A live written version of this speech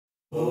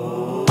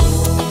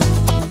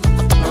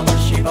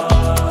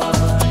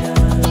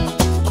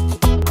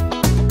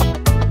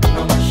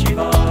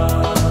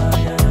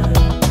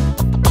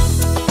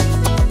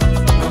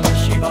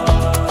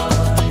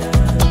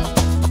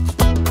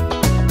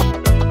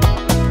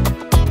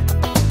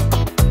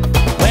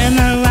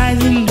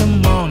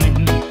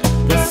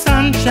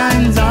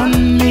Shines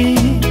on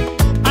me.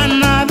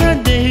 Another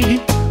day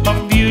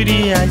of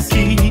beauty I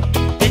see.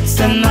 It's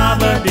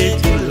another day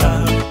to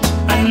love,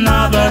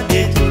 another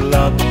day to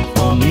love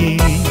for me.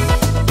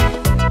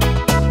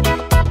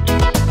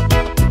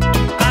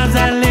 As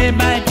I lay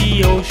by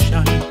the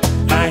ocean,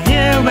 I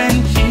hear when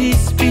she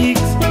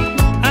speaks.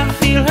 I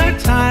feel her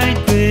tide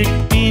break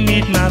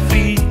beneath my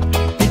feet.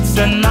 It's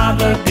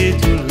another day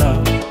to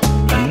love,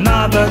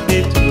 another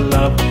day to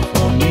love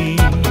for me.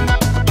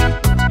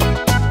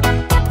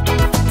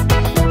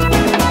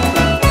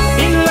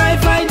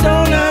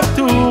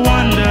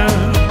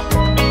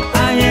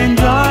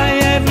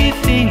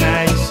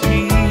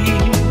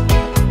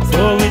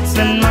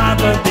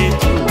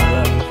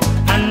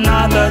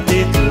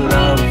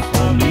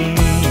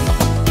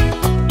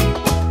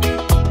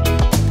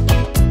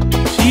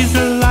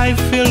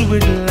 Filled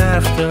with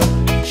laughter,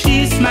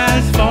 she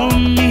smiles for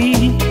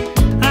me.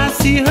 I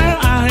see her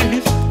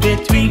eyes, they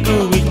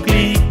twinkle with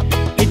glee.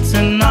 It's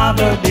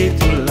another day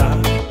to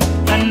love,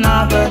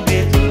 another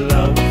day to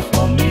love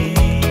for me.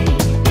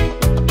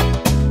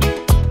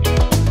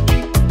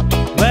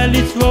 Well,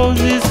 it's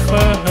roses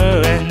for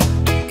her and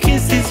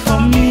kisses for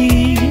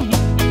me.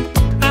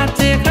 I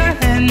take her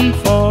hand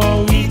for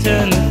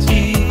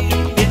eternity.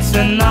 It's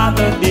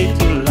another day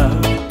to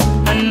love,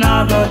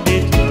 another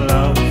day to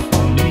love.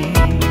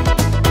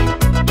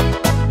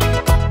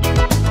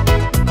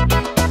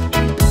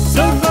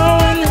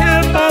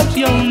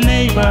 Your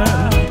neighbor,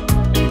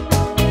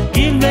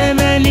 give them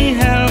any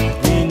help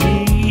they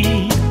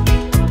need,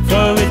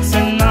 for it's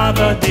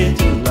another day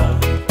to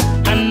love,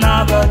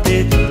 another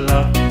day to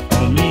love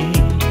for me.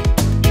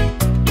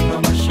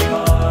 Namah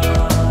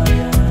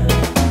Shivaya.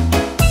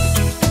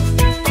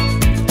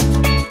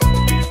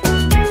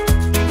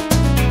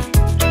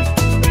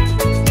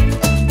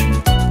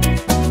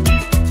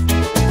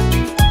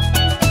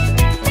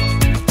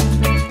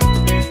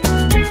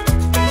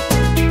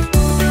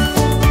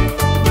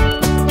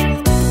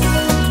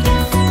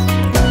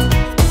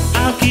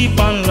 Keep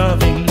on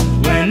loving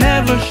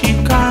whenever she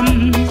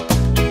comes,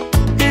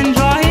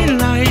 enjoying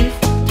life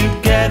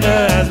together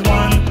as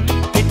one.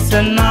 It's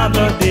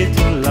another day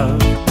to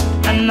love,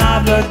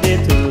 another day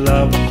to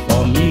love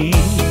for me.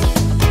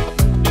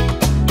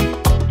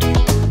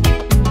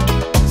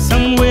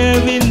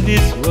 Somewhere in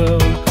this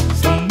world,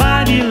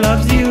 somebody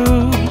loves you,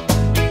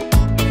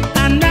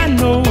 and I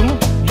know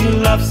you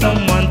love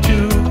someone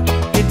too.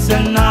 It's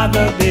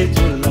another day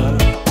to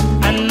love,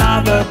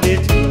 another day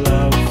to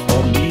love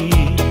for me.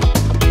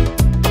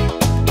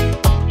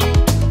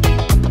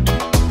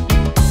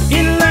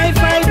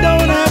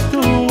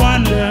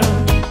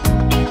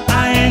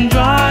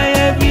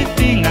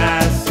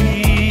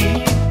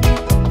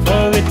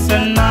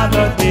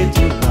 Another day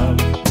to love,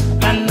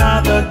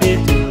 another day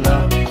to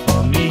love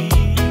for me.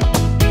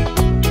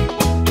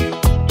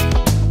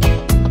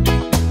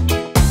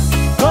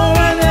 Go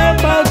and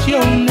help out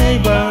your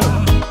neighbor,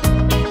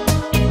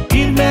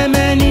 give them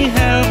any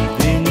help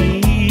they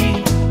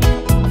need,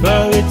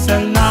 for it's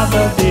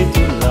another day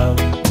to love,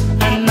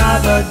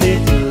 another day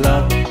to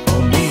love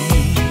for me.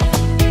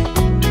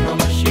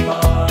 Namah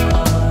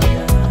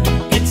Shivaya.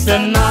 It's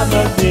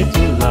another day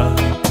to love,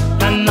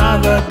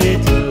 another day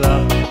to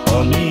love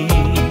for me.